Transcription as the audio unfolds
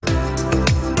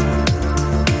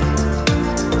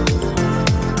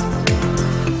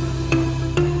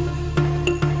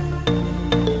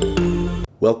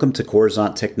Welcome to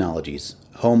Coruzant Technologies,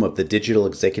 home of the Digital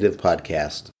Executive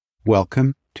Podcast.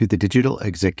 Welcome to the Digital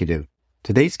Executive.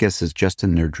 Today's guest is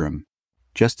Justin Nerdrum.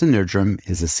 Justin Nerdrum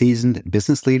is a seasoned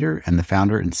business leader and the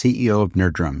founder and CEO of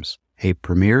Nerdrums, a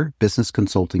premier business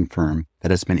consulting firm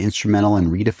that has been instrumental in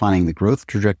redefining the growth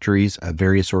trajectories of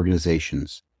various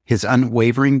organizations. His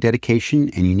unwavering dedication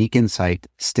and unique insight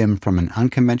stem from an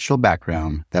unconventional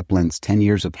background that blends 10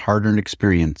 years of hard-earned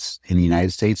experience in the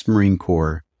United States Marine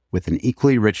Corps with an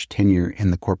equally rich tenure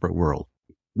in the corporate world.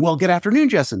 Well, good afternoon,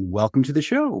 Justin. Welcome to the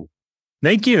show.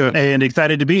 Thank you, and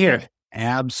excited to be here.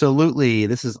 Absolutely.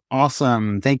 This is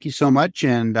awesome. Thank you so much.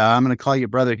 And I'm going to call you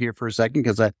brother here for a second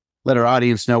because I let our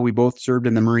audience know we both served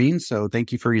in the Marines. So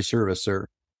thank you for your service, sir.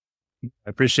 I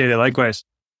appreciate it. Likewise.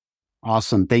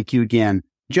 Awesome. Thank you again.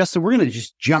 Justin, we're going to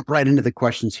just jump right into the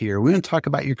questions here. We're going to talk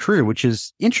about your career, which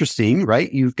is interesting,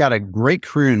 right? You've got a great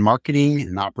career in marketing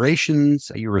and operations.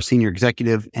 You were a senior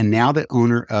executive and now the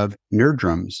owner of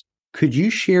Nerdrums. Could you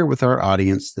share with our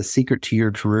audience the secret to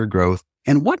your career growth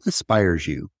and what inspires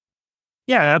you?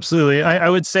 Yeah, absolutely. I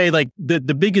would say like the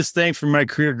biggest thing for my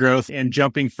career growth and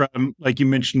jumping from, like you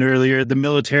mentioned earlier, the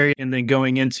military and then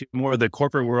going into more of the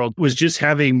corporate world was just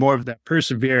having more of that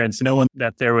perseverance, knowing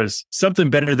that there was something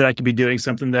better that I could be doing,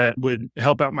 something that would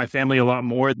help out my family a lot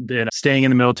more than staying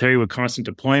in the military with constant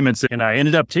deployments. And I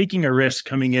ended up taking a risk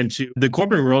coming into the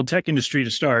corporate world, tech industry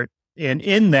to start. And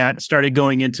in that, started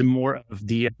going into more of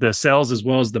the sales as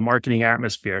well as the marketing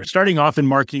atmosphere. Starting off in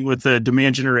marketing with the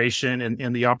demand generation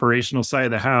and the operational side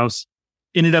of the house.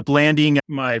 Ended up landing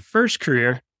my first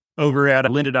career over at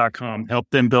lynda.com,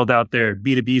 helped them build out their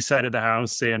B2B side of the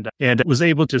house and was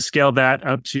able to scale that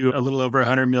up to a little over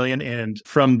 100 million. And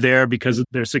from there, because of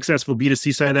their successful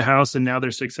B2C side of the house and now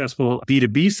their successful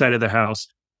B2B side of the house,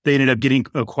 they ended up getting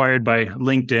acquired by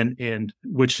LinkedIn, and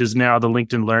which is now the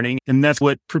LinkedIn Learning. And that's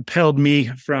what propelled me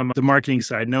from the marketing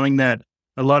side, knowing that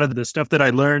a lot of the stuff that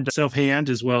I learned self-hand,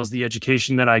 as well as the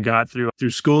education that I got through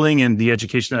schooling and the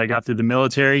education that I got through the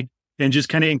military, and just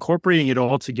kind of incorporating it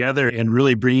all together and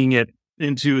really bringing it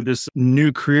into this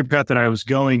new career path that I was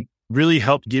going, really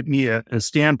helped give me a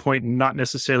standpoint and not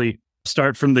necessarily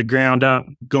start from the ground up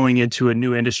going into a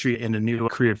new industry in a new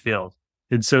career field.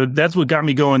 And so that's what got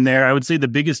me going there. I would say the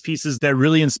biggest pieces that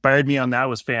really inspired me on that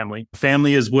was family.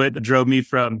 Family is what drove me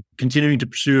from continuing to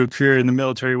pursue a career in the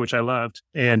military, which I loved,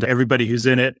 and everybody who's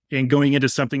in it, and going into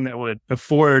something that would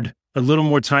afford a little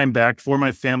more time back for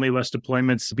my family, less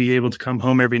deployments, be able to come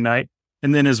home every night,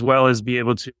 and then as well as be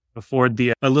able to afford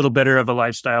a little better of a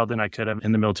lifestyle than I could have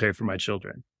in the military for my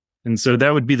children. And so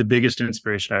that would be the biggest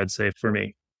inspiration, I would say, for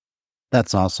me.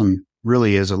 That's awesome.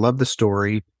 Really is. I love the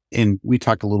story. And we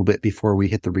talked a little bit before we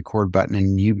hit the record button,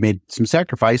 and you made some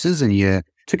sacrifices and you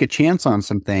took a chance on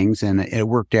some things and it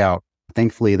worked out.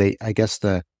 Thankfully, I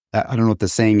don't know what the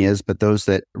saying is, but those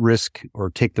that risk or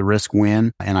take the risk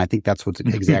win. And I think that's what's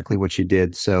exactly what you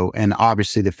did. So, and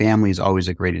obviously the family is always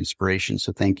a great inspiration.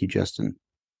 So thank you, Justin.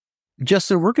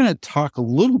 Justin, we're going to talk a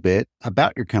little bit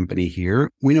about your company here.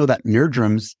 We know that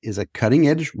Nerdrums is a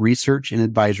cutting-edge research and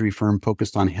advisory firm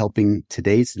focused on helping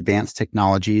today's advanced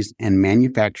technologies and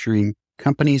manufacturing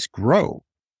companies grow.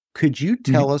 Could you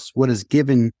tell us what has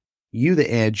given you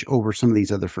the edge over some of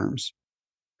these other firms?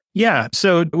 Yeah.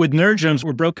 So with Nerdrums,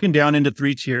 we're broken down into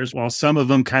 3 tiers, while some of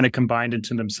them kind of combined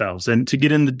into themselves. And to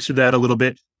get into that a little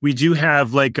bit, we do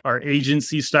have like our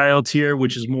agency style tier,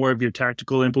 which is more of your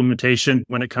tactical implementation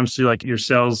when it comes to like your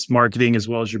sales, marketing, as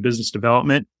well as your business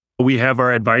development. We have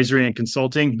our advisory and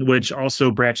consulting, which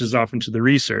also branches off into the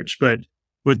research. But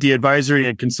with the advisory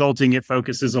and consulting, it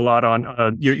focuses a lot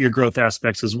on your growth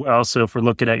aspects as well. So if we're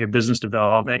looking at your business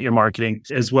development, your marketing,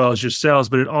 as well as your sales,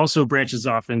 but it also branches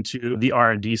off into the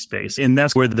R&D space. And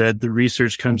that's where the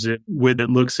research comes in, when it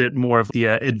looks at more of the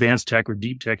advanced tech or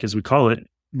deep tech, as we call it,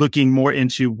 looking more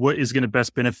into what is going to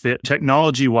best benefit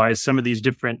technology-wise some of these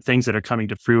different things that are coming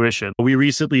to fruition. We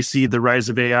recently see the rise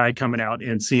of AI coming out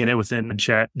and seeing it within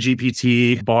Chat,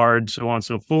 GPT, Bard, so on and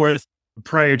so forth.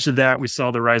 Prior to that, we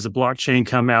saw the rise of blockchain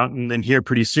come out. And then here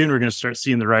pretty soon, we're going to start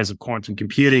seeing the rise of quantum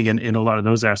computing and a lot of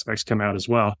those aspects come out as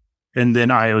well. And then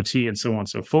IoT and so on and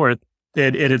so forth.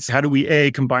 And it's how do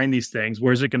we, combine these things?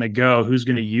 Where's it going to go? Who's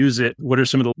going to use it? What are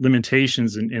some of the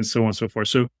limitations and so on and so forth?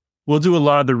 So we'll do a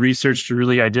lot of the research to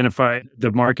really identify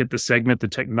the market, the segment, the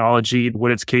technology,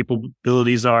 what its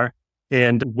capabilities are,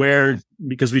 and where,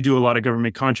 because we do a lot of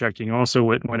government contracting also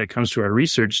when it comes to our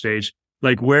research stage,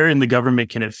 like where in the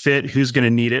government can it fit? Who's going to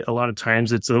need it? A lot of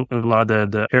times it's a lot of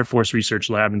the Air Force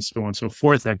Research Lab and so on and so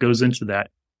forth that goes into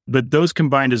that. But those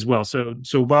combined as well. So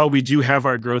while we do have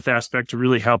our growth aspect to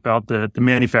really help out the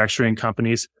manufacturing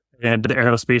companies and the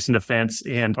aerospace and defense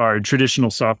and our traditional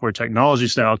software technology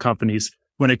style companies,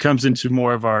 when it comes into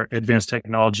more of our advanced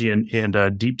technology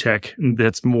and deep tech,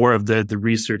 that's more of the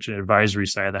research and advisory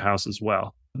side of the house as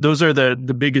well. Those are the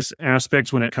biggest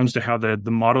aspects when it comes to how the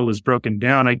model is broken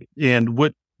down. And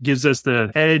what gives us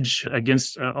the edge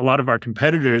against a lot of our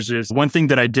competitors is one thing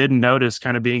that I did notice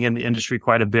kind of being in the industry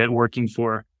quite a bit, working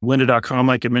for lynda.com,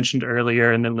 like I mentioned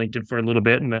earlier, and then LinkedIn for a little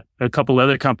bit, and a couple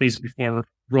other companies before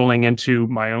rolling into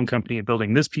my own company and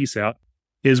building this piece out,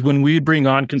 is when we bring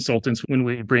on consultants, when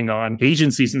we bring on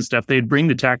agencies and stuff, they'd bring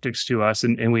the tactics to us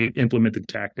and we implement the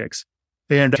tactics.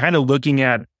 And kind of looking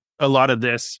at a lot of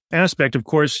this aspect, of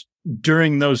course,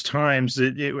 during those times,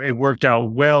 it worked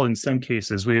out well in some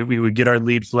cases. We would get our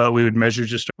lead flow. We would measure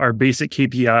just our basic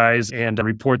KPIs and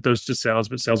report those to sales,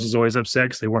 but sales was always upset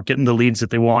because they weren't getting the leads that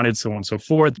they wanted, so on and so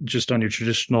forth, just on your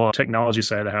traditional technology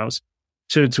side of the house.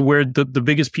 To where the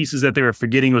biggest pieces that they were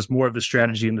forgetting was more of the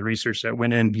strategy and the research that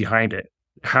went in behind it.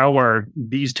 How are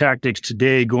these tactics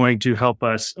today going to help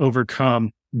us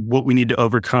overcome what we need to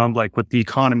overcome, like with the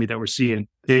economy that we're seeing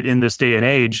in this day and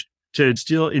age, to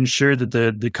still ensure that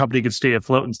the company can stay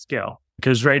afloat and scale?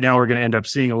 Because right now we're going to end up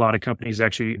seeing a lot of companies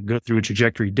actually go through a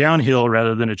trajectory downhill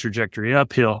rather than a trajectory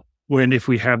uphill. When if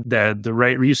we have the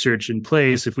right research in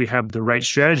place, if we have the right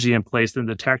strategy in place, then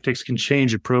the tactics can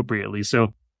change appropriately.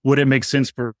 So would it make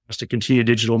sense for us to continue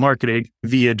digital marketing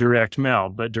via direct mail?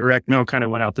 But direct mail kind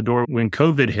of went out the door when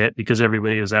COVID hit because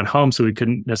everybody was at home. So we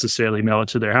couldn't necessarily mail it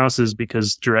to their houses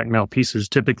because direct mail pieces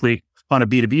typically on a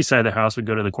B2B side of the house would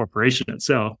go to the corporation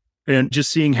itself. And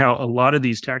just seeing how a lot of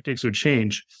these tactics would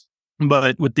change.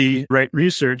 But with the right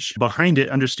research behind it,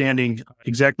 understanding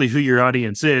exactly who your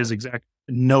audience is,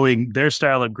 knowing their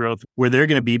style of growth, where they're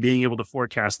going to be, being able to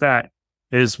forecast that,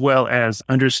 as well as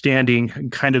understanding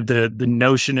kind of the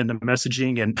notion and the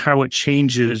messaging and how it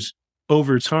changes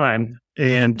over time,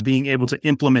 and being able to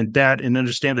implement that and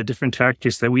understand the different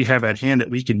tactics that we have at hand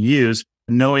that we can use,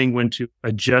 knowing when to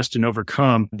adjust and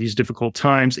overcome these difficult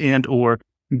times, and or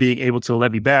being able to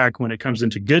levy back when it comes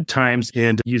into good times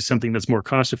and use something that's more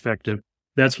cost effective.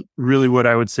 That's really what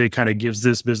I would say kind of gives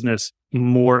this business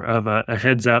more of a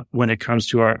heads up when it comes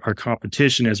to our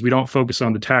competition. Is we don't focus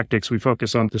on the tactics, we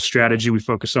focus on the strategy, we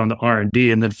focus on the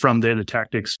R&D, and then from there, the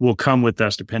tactics will come with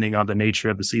us depending on the nature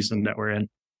of the season that we're in.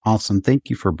 Awesome. Thank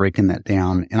you for breaking that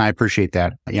down. And I appreciate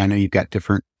that. Yeah, I know you've got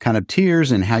different kind of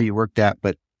tiers and how you work that,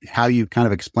 but how you kind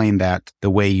of explain that, the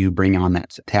way you bring on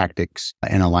that tactics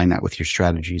and align that with your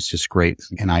strategy is just great.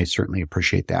 And I certainly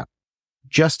appreciate that.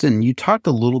 Justin, you talked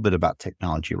a little bit about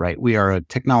technology, right? We are a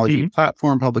technology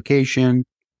platform publication.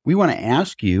 We want to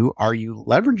ask you, are you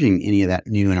leveraging any of that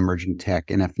new and emerging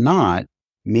tech? And if not,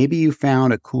 maybe you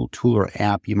found a cool tool or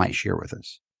app you might share with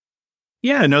us.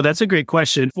 Yeah, no, that's a great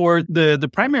question. For the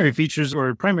primary features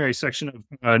or primary section of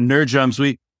Nerdrums,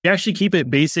 we actually keep it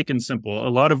basic and simple. A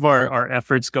lot of our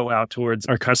efforts go out towards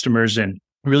our customers and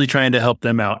really trying to help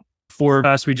them out. For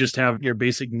us, we just have your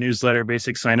basic newsletter,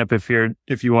 basic sign up if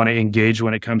you want to engage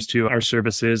when it comes to our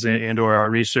services and or our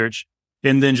research,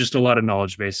 and then just a lot of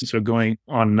knowledge base. So going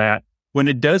on that, when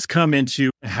it does come into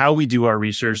how we do our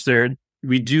research there,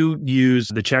 we do use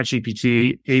the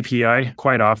ChatGPT API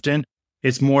quite often.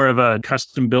 It's more of a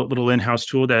custom built little in-house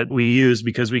tool that we use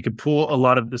because we could pull a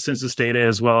lot of the census data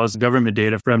as well as government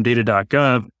data from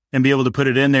data.gov and be able to put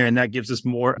it in there. And that gives us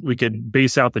more. We could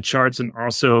base out the charts and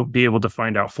also be able to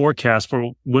find out forecasts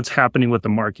for what's happening with the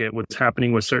market, what's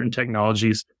happening with certain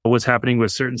technologies, what's happening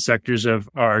with certain sectors of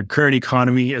our current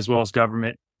economy, as well as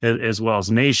government, as well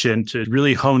as nation, to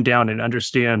really hone down and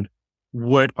understand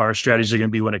what our strategies are going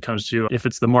to be when it comes to, if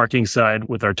it's the marketing side,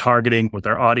 with our targeting, with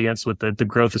our audience, with the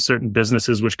growth of certain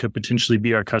businesses, which could potentially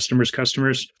be our customers,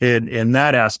 in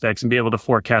that aspects, and be able to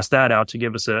forecast that out to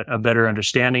give us a better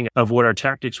understanding of what our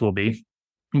tactics will be.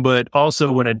 But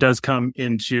also when it does come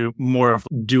into more of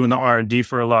doing the R&D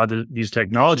for a lot of these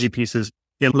technology pieces,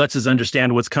 it lets us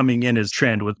understand what's coming in as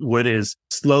trend, with what is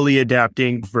slowly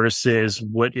adapting versus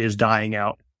what is dying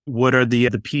out. What are the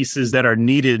pieces that are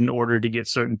needed in order to get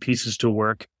certain pieces to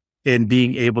work, and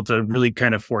being able to really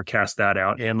kind of forecast that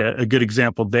out. And a good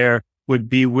example there would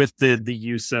be with the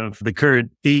use of the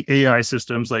current AI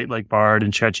systems like Bard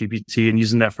and ChatGPT, and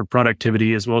using that for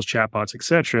productivity as well as chatbots, et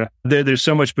cetera. There's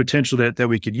so much potential that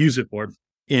we could use it for.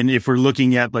 And if we're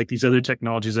looking at like these other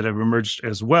technologies that have emerged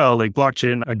as well, like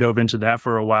blockchain, I dove into that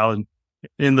for a while and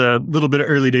in the little bit of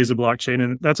early days of blockchain.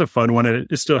 And that's a fun one. And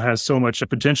it still has so much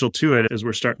potential to it, as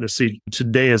we're starting to see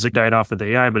today as it died off with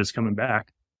AI, but it's coming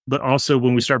back. But also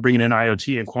when we start bringing in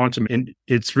IoT and quantum, and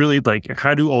it's really like,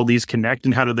 how do all these connect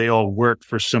and how do they all work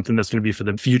for something that's going to be for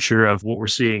the future of what we're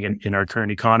seeing in our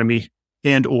current economy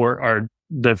and or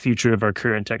the future of our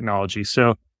current technology?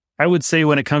 So I would say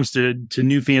when it comes to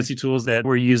new fancy tools that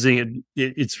we're using,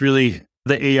 it's really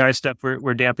the AI stuff.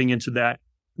 We're damping into that.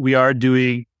 We are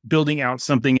building out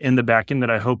something in the back end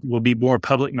that I hope will be more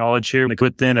public knowledge here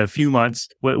within a few months,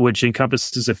 which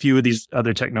encompasses a few of these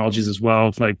other technologies as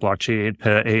well, like blockchain,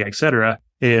 AI, et cetera.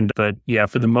 But yeah,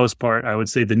 for the most part, I would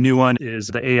say the new one is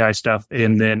the AI stuff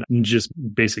and then just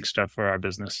basic stuff for our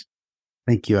business.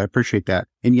 Thank you. I appreciate that.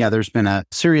 And yeah, there's been a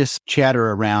serious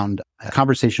chatter around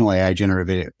conversational AI,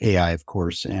 generative AI, of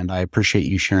course. And I appreciate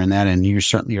you sharing that. And you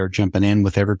certainly are jumping in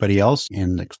with everybody else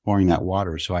and exploring that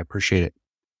water. So I appreciate it.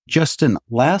 Justin,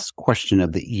 last question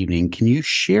of the evening. Can you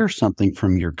share something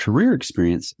from your career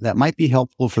experience that might be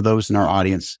helpful for those in our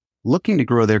audience looking to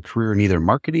grow their career in either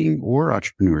marketing or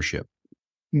entrepreneurship?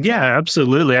 Yeah,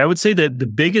 absolutely. I would say that the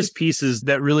biggest pieces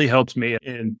that really helped me,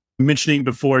 and mentioning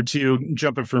before too,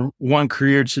 jumping from one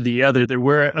career to the other, there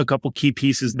were a couple key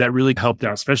pieces that really helped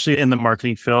out, especially in the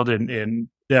marketing field and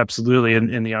absolutely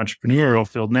in the entrepreneurial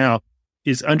field now,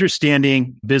 is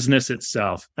understanding business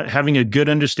itself, having a good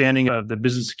understanding of the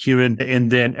business acumen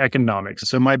and then economics.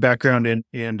 So my background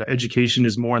in education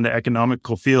is more in the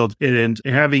economical field, and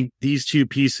having these two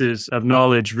pieces of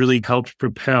knowledge really helped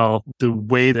propel the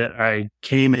way that I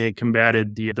came and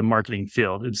combated the marketing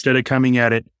field. Instead of coming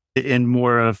at it in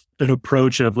more of an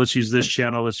approach of let's use this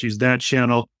channel, let's use that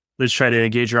channel, let's try to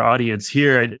engage our audience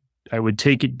here, I would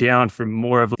take it down from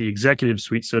more of the executive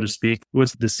suite, so to speak.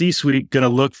 What's the C-suite going to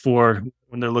look for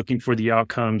when they're looking for the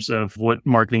outcomes of what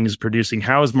marketing is producing?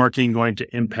 How is marketing going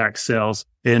to impact sales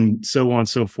and so on and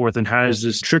so forth? And how does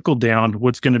this trickle down?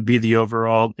 What's going to be the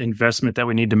overall investment that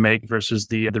we need to make versus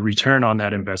the return on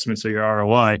that investment? So your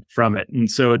ROI from it. And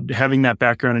so having that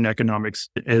background in economics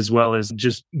as well as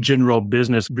just general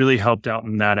business really helped out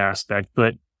in that aspect.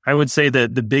 But I would say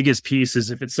that the biggest piece is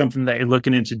if it's something that you're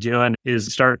looking into doing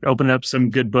is start opening up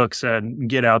some good books and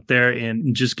get out there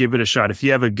and just give it a shot. If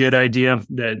you have a good idea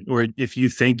or if you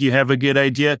think you have a good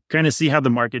idea, kind of see how the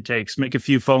market takes, make a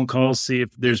few phone calls, see if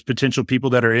there's potential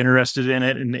people that are interested in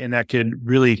it. And that could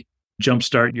really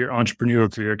jumpstart your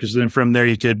entrepreneurial career. Because then from there,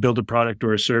 you could build a product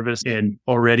or a service and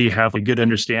already have a good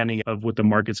understanding of what the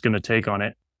market's going to take on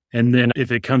it. And then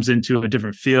if it comes into a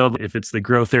different field, if it's the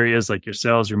growth areas like your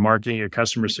sales, your marketing, your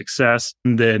customer success,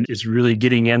 then it's really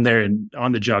getting in there and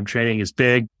on the job training is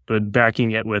big, but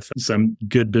backing it with some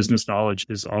good business knowledge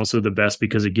is also the best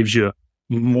because it gives you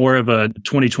more of a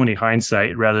 20/20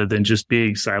 hindsight rather than just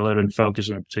being siloed and focused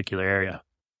in a particular area.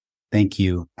 Thank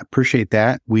you. I appreciate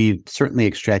that. We've certainly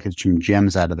extracted some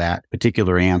gems out of that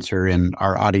particular answer, and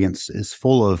our audience is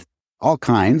full of all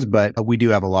kinds, but we do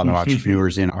have a lot of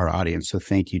entrepreneurs in our audience. So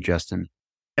thank you, Justin.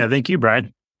 Yeah, thank you,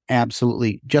 Brian.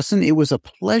 Absolutely. Justin, it was a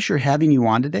pleasure having you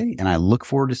on today, and I look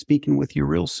forward to speaking with you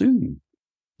real soon.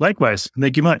 Likewise.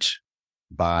 Thank you much.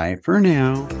 Bye for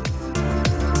now.